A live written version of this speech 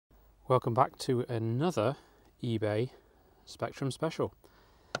Welcome back to another eBay Spectrum special.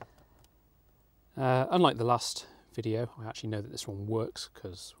 Unlike the last video, I actually know that this one works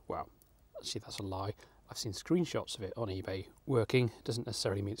because, well, actually that's a lie. I've seen screenshots of it on eBay working. It doesn't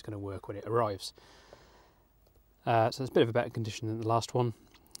necessarily mean it's going to work when it arrives. So it's a bit of a better condition than the last one.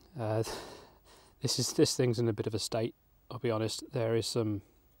 This thing's in a bit of a state, I'll be honest. There is some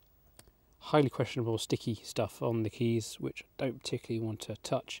highly questionable sticky stuff on the keys which I don't particularly want to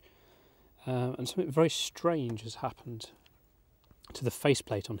touch. And something very strange has happened to the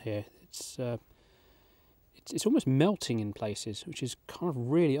faceplate on here. It's almost melting in places, which is kind of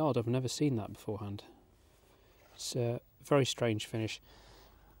really odd. I've never seen that beforehand. It's a very strange finish.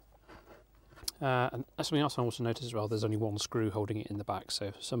 And something else I also noticed as well, there's only one screw holding it in the back,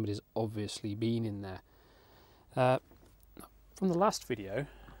 so somebody's obviously been in there. From the last video,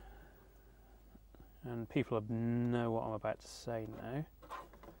 and people know what I'm about to say now,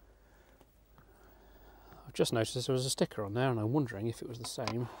 I've just noticed there was a sticker on there and I'm wondering if it was the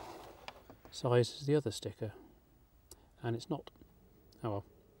same size as the other sticker. And it's not. Oh well.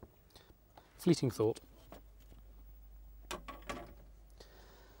 Fleeting thought.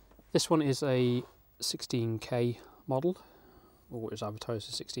 This one is a 16K model, or it was advertised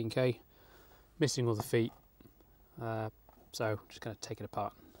as 16K. Missing all the feet. So just going to take it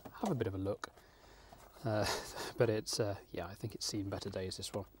apart and have a bit of a look. But it's, yeah, I think it's seen better days,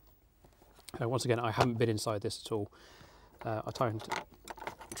 this one. Once again, I haven't been inside this at all. I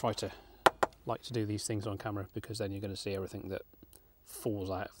try to like to do these things on camera because then you're going to see everything that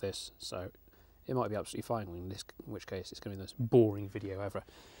falls out of this. So it might be absolutely fine, in which case it's going to be the most boring video ever.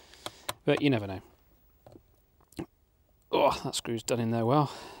 But you never know. Oh, that screw's done in there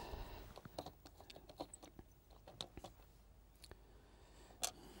well.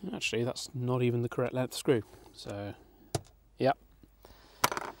 Actually, that's not even the correct length screw. So, yeah.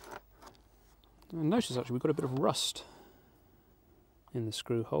 And notice actually we've got a bit of rust in the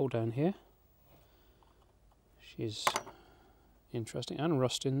screw hole down here, which is interesting, and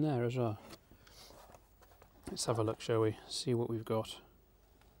rust in there as well. Let's have a look, shall we? See what we've got.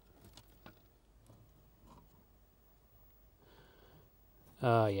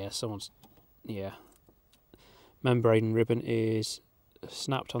 Yeah, yeah. Membrane ribbon is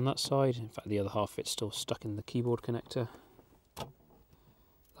snapped on that side. In fact, the other half of it's still stuck in the keyboard connector.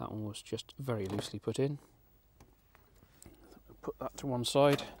 That one was just very loosely put in. Put that to one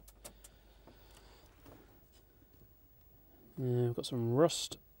side. We've got some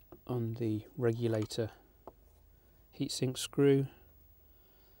rust on the regulator heatsink screw.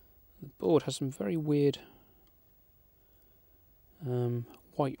 The board has some very weird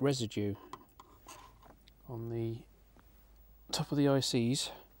white residue on the top of the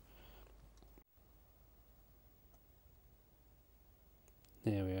ICs.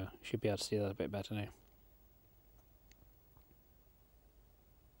 There we are. Should be able to see that a bit better now.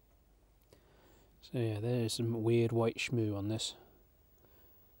 So yeah, there's some weird white shmoo on this.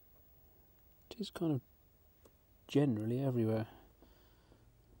 It is kind of generally everywhere.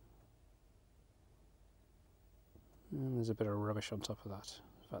 And there's a bit of rubbish on top of that.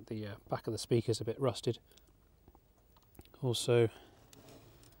 In fact, the back of the speaker's a bit rusted. Also,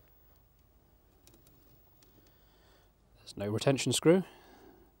 there's no retention screw.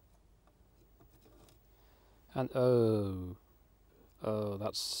 And oh,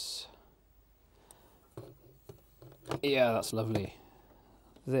 that's, yeah, that's lovely.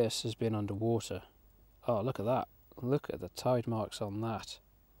 This has been underwater. Oh, look at that. Look at the tide marks on that.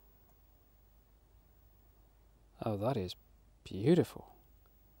 Oh, that is beautiful.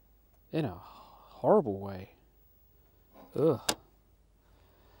 In a horrible way. Ugh.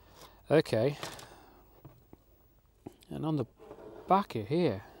 Okay. And on the back of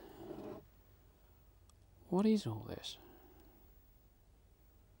here, what is all this?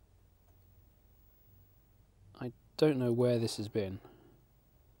 I don't know where this has been.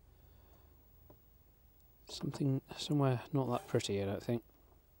 Somewhere not that pretty, I don't think.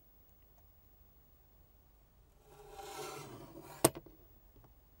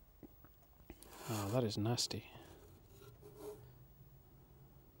 Oh, that is nasty.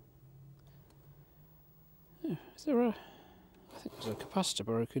 Oh, is there a... I think there's a capacitor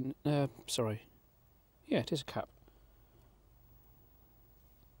broken. Sorry. Yeah, it is a cap.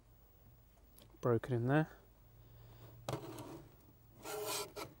 Broken in there.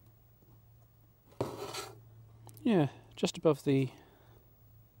 Yeah, just above the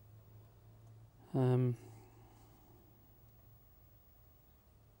ROM,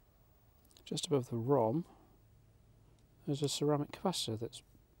 there's a ceramic capacitor that's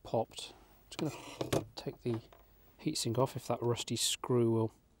popped. I'm just going to take the heatsink off if that rusty screw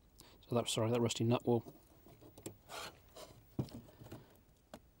will. Sorry, that rusty nut will.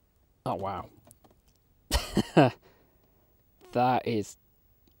 Oh wow. That is.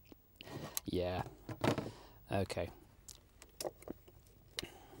 Yeah. Okay.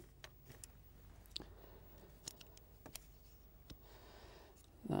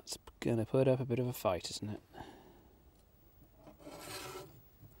 That's gonna put up a bit of a fight, isn't it?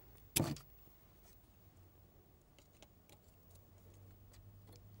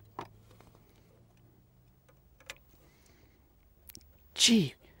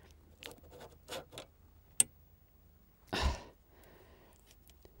 Gee.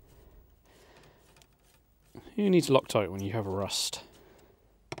 Who needs Loctite when you have rust?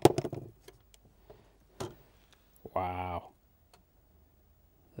 Wow.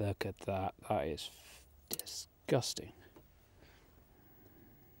 Look at that. That is disgusting.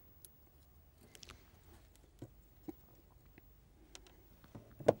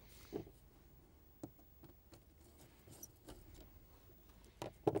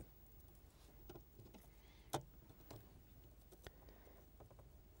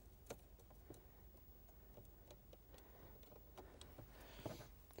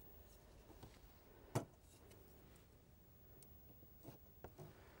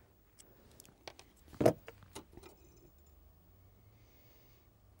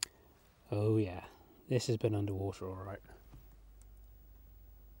 Oh yeah, this has been underwater all right.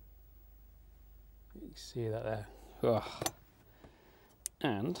 You can see that there. Ugh.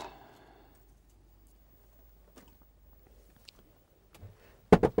 And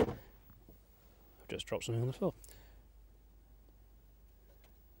I've just dropped something on the floor.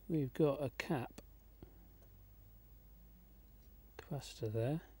 We've got a cap capacitor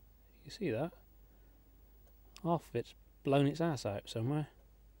there. You see that? Half of it's blown its ass out somewhere.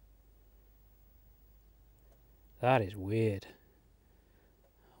 That is weird.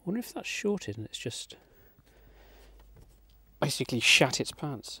 I wonder if that's shorted and it's just basically shat its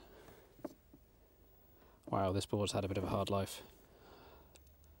pants. Wow, this board's had a bit of a hard life.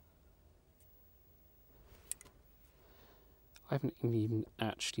 I haven't even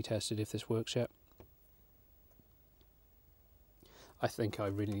actually tested if this works yet. I think I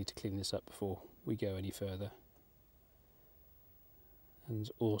really need to clean this up before we go any further. And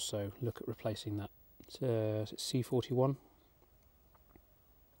also look at replacing that C41.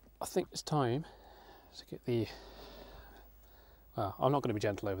 I think it's time to get the... Well, I'm not going to be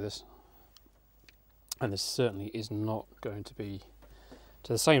gentle over this. And this certainly is not going to be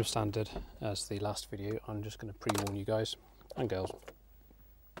to the same standard as the last video. I'm just going to pre-warn you guys and girls.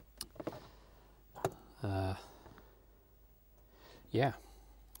 Yeah,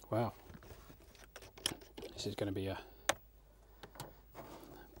 wow. This is going to be a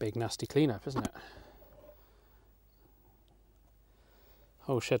big nasty cleanup, isn't it?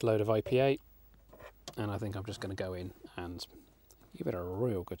 Whole shed load of IPA, and I think I'm just going to go in and give it a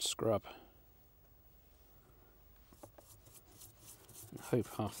real good scrub. And hope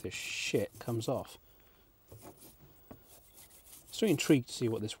half this shit comes off. So intrigued to see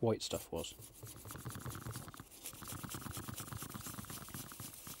what this white stuff was.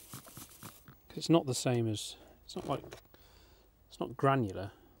 It's not the same as, it's not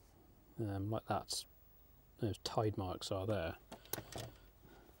granular like that. Those tide marks are there.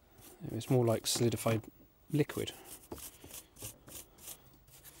 It's more like solidified liquid.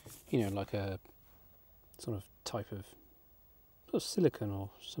 You know, like a sort of type of sort of silicone or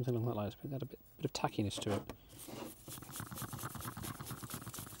something like that. It's got a bit of tackiness to it.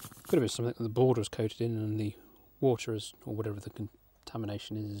 Could have been something that the board was coated in and the water is, or whatever the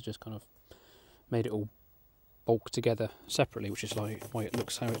contamination is just kind of made it all bulk together separately, which is like why it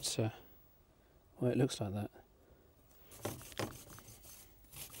looks how it's why it looks like that.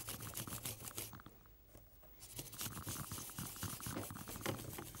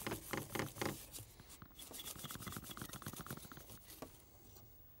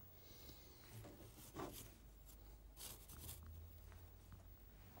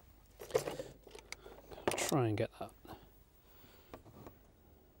 Try and get that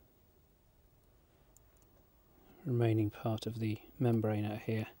remaining part of the membrane out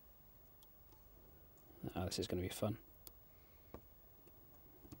here. Oh, this is going to be fun.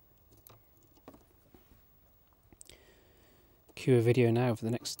 Cue a video now for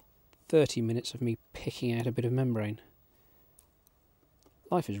the next 30 minutes of me picking out a bit of membrane.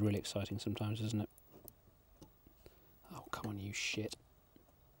 Life is really exciting sometimes, isn't it? Oh, come on, you shit.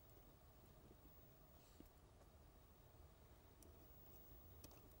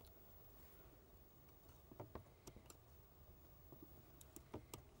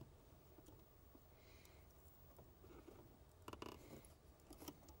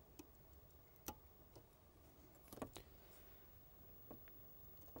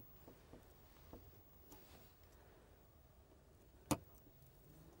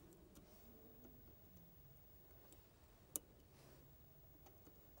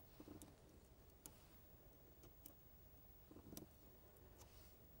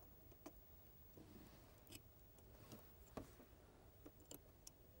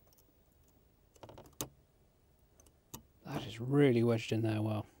 is really wedged in there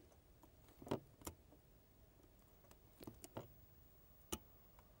well.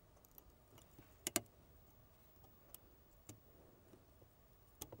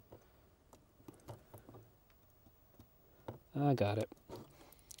 I got it.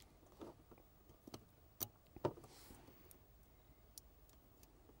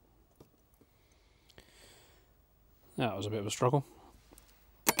 That was a bit of a struggle.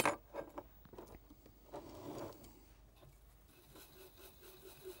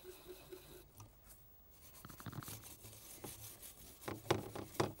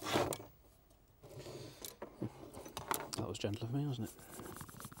 That was gentle of me, wasn't it?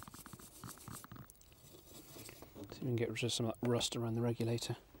 See if we can get rid of some of that rust around the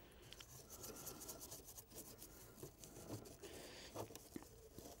regulator.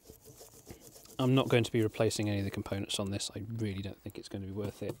 I'm not going to be replacing any of the components on this. I really don't think it's going to be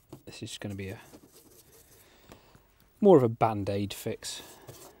worth it. This is going to be a more of a band-aid fix.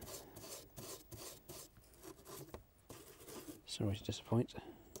 Sorry to disappoint.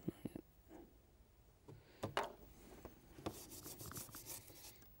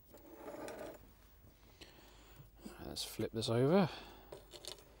 Let's flip this over.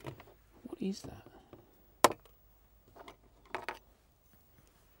 What is that?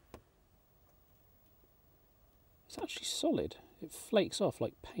 It's actually solid. It flakes off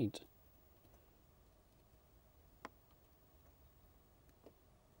like paint.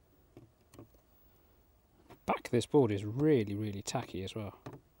 Back of this board is really, really tacky as well.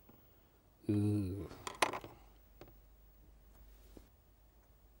 Ooh.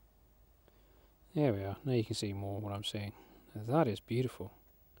 There we are. Now you can see more what I'm seeing. That is beautiful.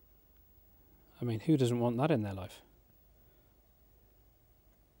 I mean, who doesn't want that in their life?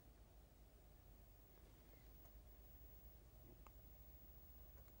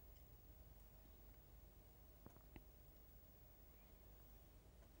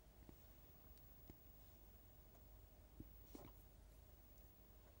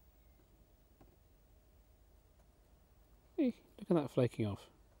 Hey, look at that flaking off.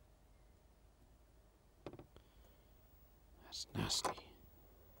 That's nasty.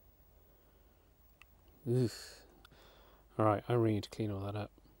 Oof. Alright, I really need to clean all that up.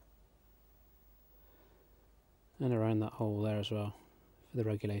 And around that hole there as well, for the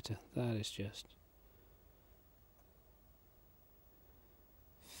regulator. That is just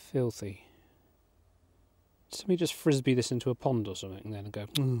filthy. Somebody just frisbee this into a pond or something and then go,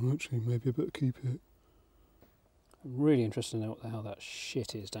 oh, actually, maybe I better keep it. I'm really interested to know what the hell that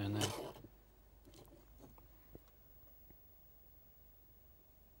shit is down there.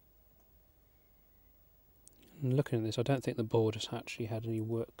 And looking at this, I don't think the board has actually had any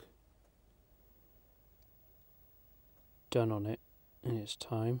work done on it in its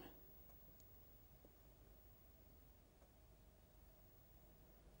time.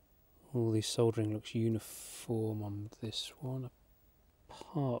 All the soldering looks uniform on this one,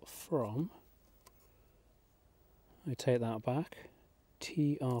 apart from, I take that back,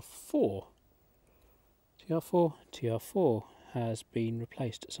 TR4. TR4 has been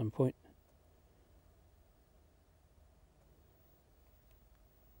replaced at some point.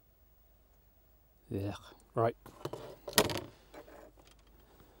 Yeah, right.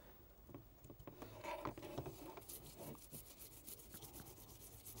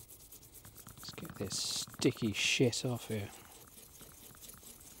 Let's get this sticky shit off here.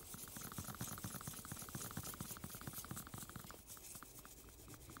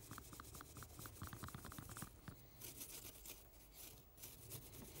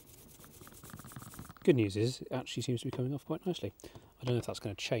 Good news is it actually seems to be coming off quite nicely. I don't know if that's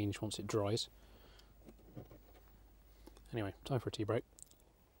going to change once it dries. Anyway, time for a tea break.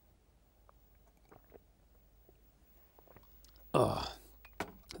 Oh,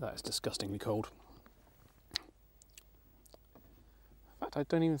 that is disgustingly cold. In fact, I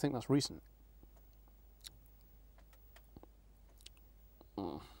don't even think that's recent.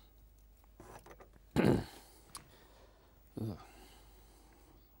 Oh. Oh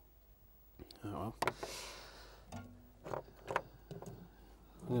well.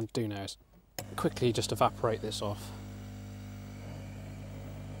 What I'm going to do now is quickly just evaporate this off.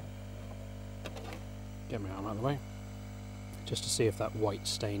 Get my arm out of the way, just to see if that white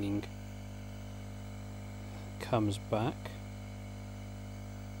staining comes back.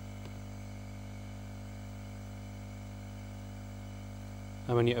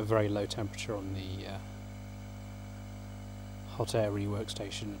 I'm only at a very low temperature on the hot air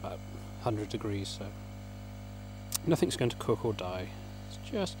workstation, about 100 degrees, so nothing's going to cook or die.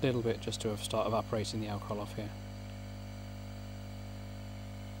 It's just a little bit just to start evaporating the alcohol off here.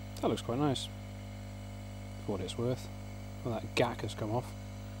 That looks quite nice. For what it's worth. Well, that gack has come off.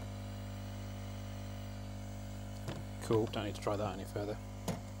 Cool, don't need to try that any further.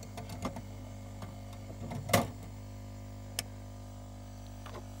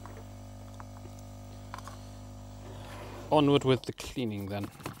 Onward with the cleaning then.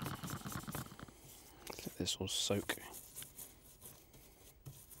 Let this all soak.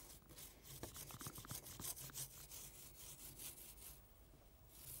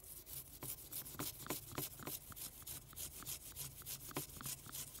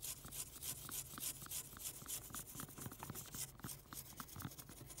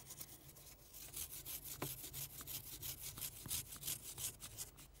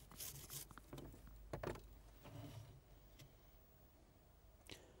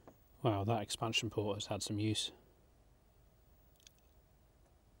 Wow, that expansion port has had some use.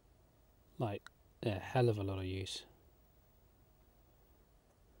 Like, a hell of a lot of use.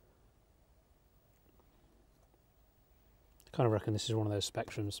 I kind of reckon this is one of those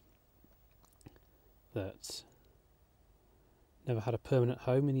Spectrums that never had a permanent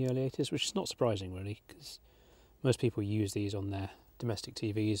home in the early 80s, which is not surprising really, because most people use these on their domestic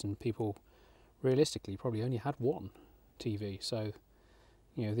TVs, and people realistically probably only had one TV, so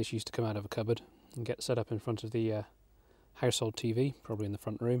you know, this used to come out of a cupboard and get set up in front of the household TV, probably in the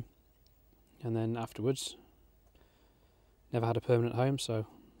front room, and then afterwards never had a permanent home, so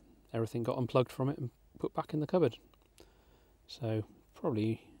everything got unplugged from it and put back in the cupboard. So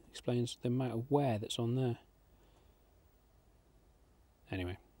probably explains the amount of wear that's on there.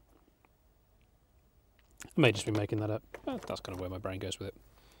 Anyway, I may just be making that up. That's kind of where my brain goes with it.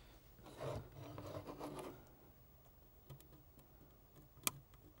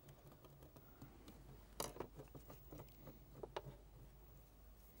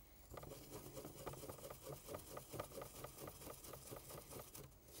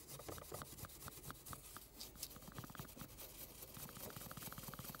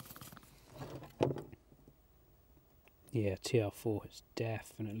 Yeah, TR4 has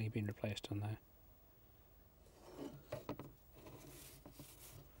definitely been replaced on there.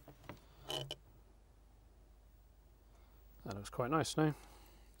 That looks quite nice now.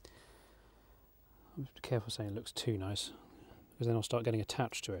 I'm just careful saying it looks too nice, because then I'll start getting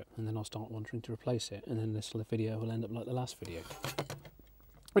attached to it, and then I'll start wanting to replace it, and then this video will end up like the last video.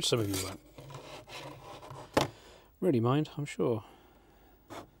 Which some of you won't really mind, I'm sure.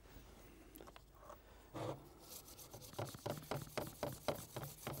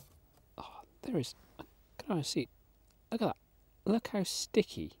 There is, can I see? Look at that! Look how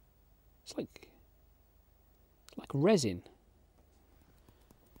sticky. It's like resin,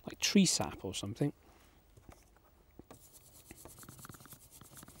 like tree sap or something.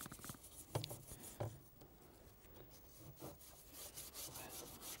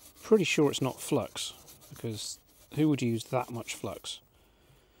 Pretty sure it's not flux, because who would use that much flux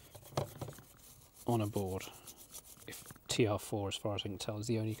on a board? If TR4, as far as I can tell, is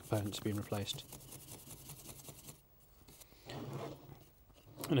the only component that's been replaced.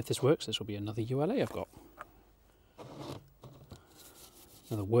 And if this works, this will be another ULA I've got.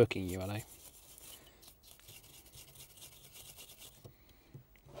 Another working ULA.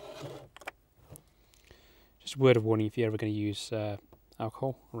 Just a word of warning, if you're ever going to use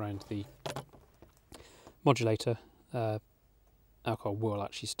alcohol around the modulator, alcohol will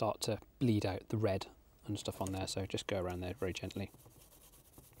actually start to bleed out the red and stuff on there, so just go around there very gently.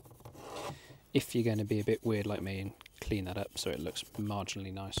 If you're going to be a bit weird like me and clean that up so it looks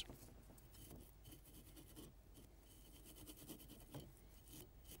marginally nice.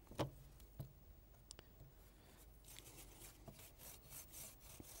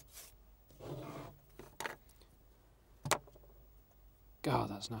 God,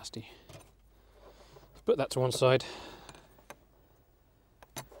 that's nasty. Put that to one side.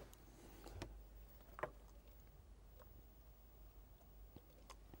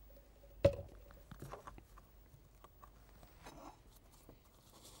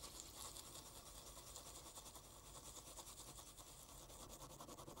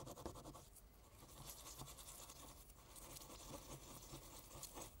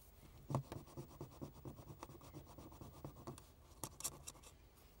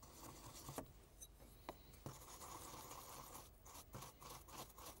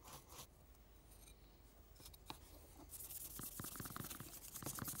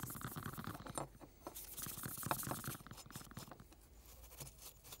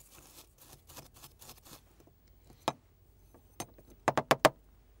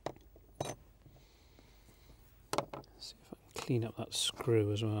 See if I can clean up that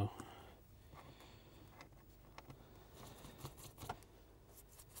screw as well.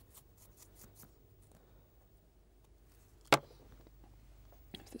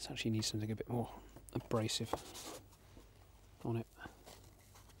 This actually needs something a bit more abrasive on it.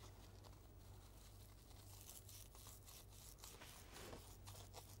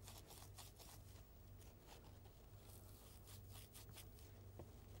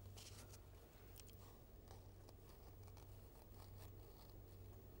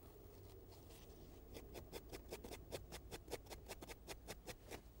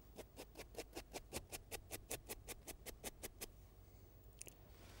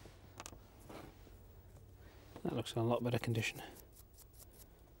 That looks in a lot better condition.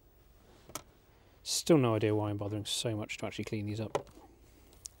 Still no idea why I'm bothering so much to actually clean these up.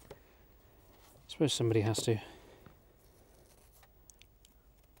 I suppose somebody has to.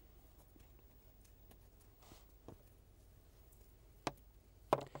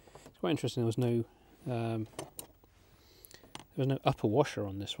 It's quite interesting, there was no upper washer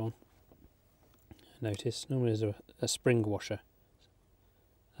on this one. I noticed normally there's a spring washer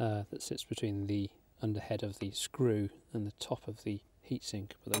that sits between the underhead of the screw and the top of the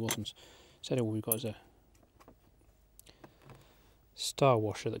heatsink, but there wasn't. So all we've got is a star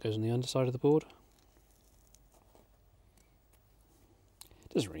washer that goes on the underside of the board.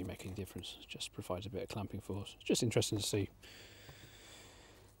 It doesn't really make any difference, it just provides a bit of clamping force. It's just interesting to see,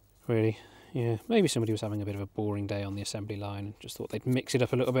 really. Yeah, maybe somebody was having a bit of a boring day on the assembly line and just thought they'd mix it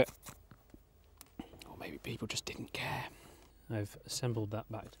up a little bit. Or maybe people just didn't care. I've assembled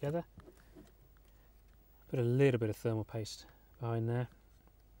that back together. Put a little bit of thermal paste behind there,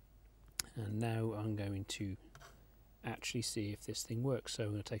 and now I'm going to actually see if this thing works. So I'm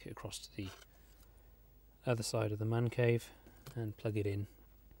going to take it across to the other side of the man cave and plug it in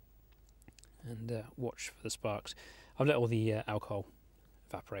and watch for the sparks. I've let all the alcohol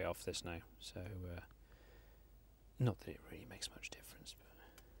evaporate off this now, so not that it really makes much difference, but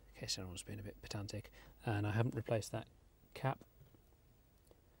in case anyone's been a bit pedantic. And I haven't replaced that cap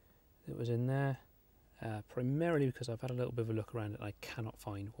that was in there. Primarily because I've had a little bit of a look around and I cannot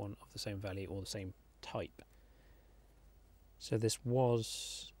find one of the same value or the same type. So this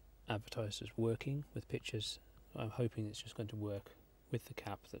was advertised as working with pictures. I'm hoping it's just going to work with the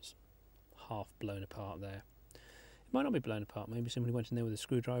cap that's half blown apart there. It might not be blown apart, maybe somebody went in there with a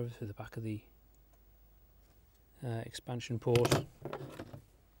screwdriver through the back of the expansion port. And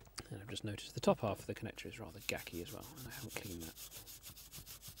I've just noticed the top half of the connector is rather gacky as well, and I haven't cleaned that.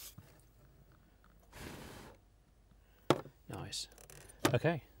 Nice.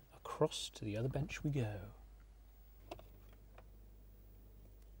 Okay, across to the other bench we go.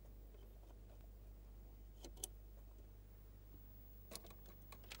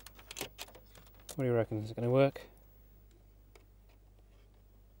 What do you reckon? Is it going to work?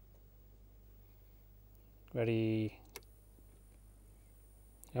 Ready?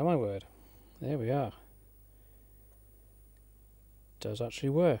 Oh my word. There we are. Does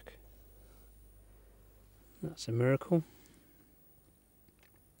actually work. That's a miracle.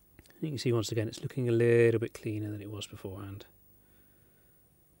 You can see once again it's looking a little bit cleaner than it was beforehand.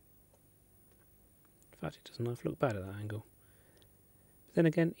 In fact, it doesn't have to look bad at that angle. But then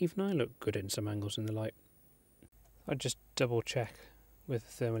again, even I look good in some angles in the light. I'd just double check with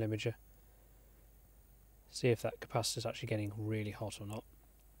the thermal imager, see if that capacitor is actually getting really hot or not.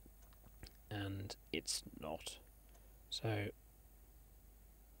 And it's not. So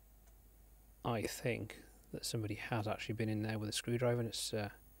I think that somebody has actually been in there with a screwdriver, and it's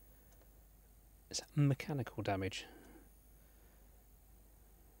mechanical damage,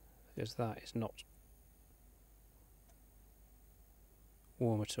 because that is not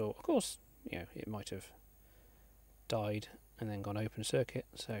warm at all. Of course, you know, it might have died and then gone open circuit,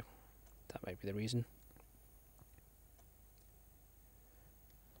 so that may be the reason.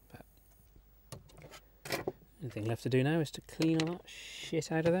 But anything left to do now is to clean all that shit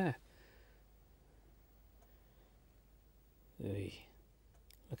out of there. Oy.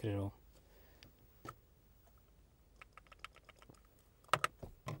 Look at it all.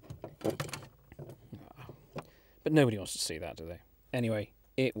 But nobody wants to see that, do they? Anyway,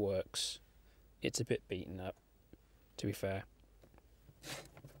 it works. It's a bit beaten up, to be fair.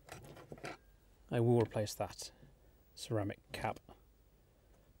 I will replace that ceramic cap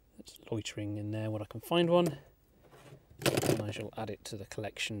that's loitering in there when I can find one, and I shall add it to the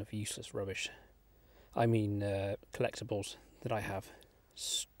collection of useless rubbish. I mean collectibles that I have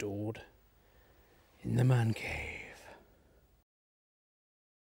stored in the man cave.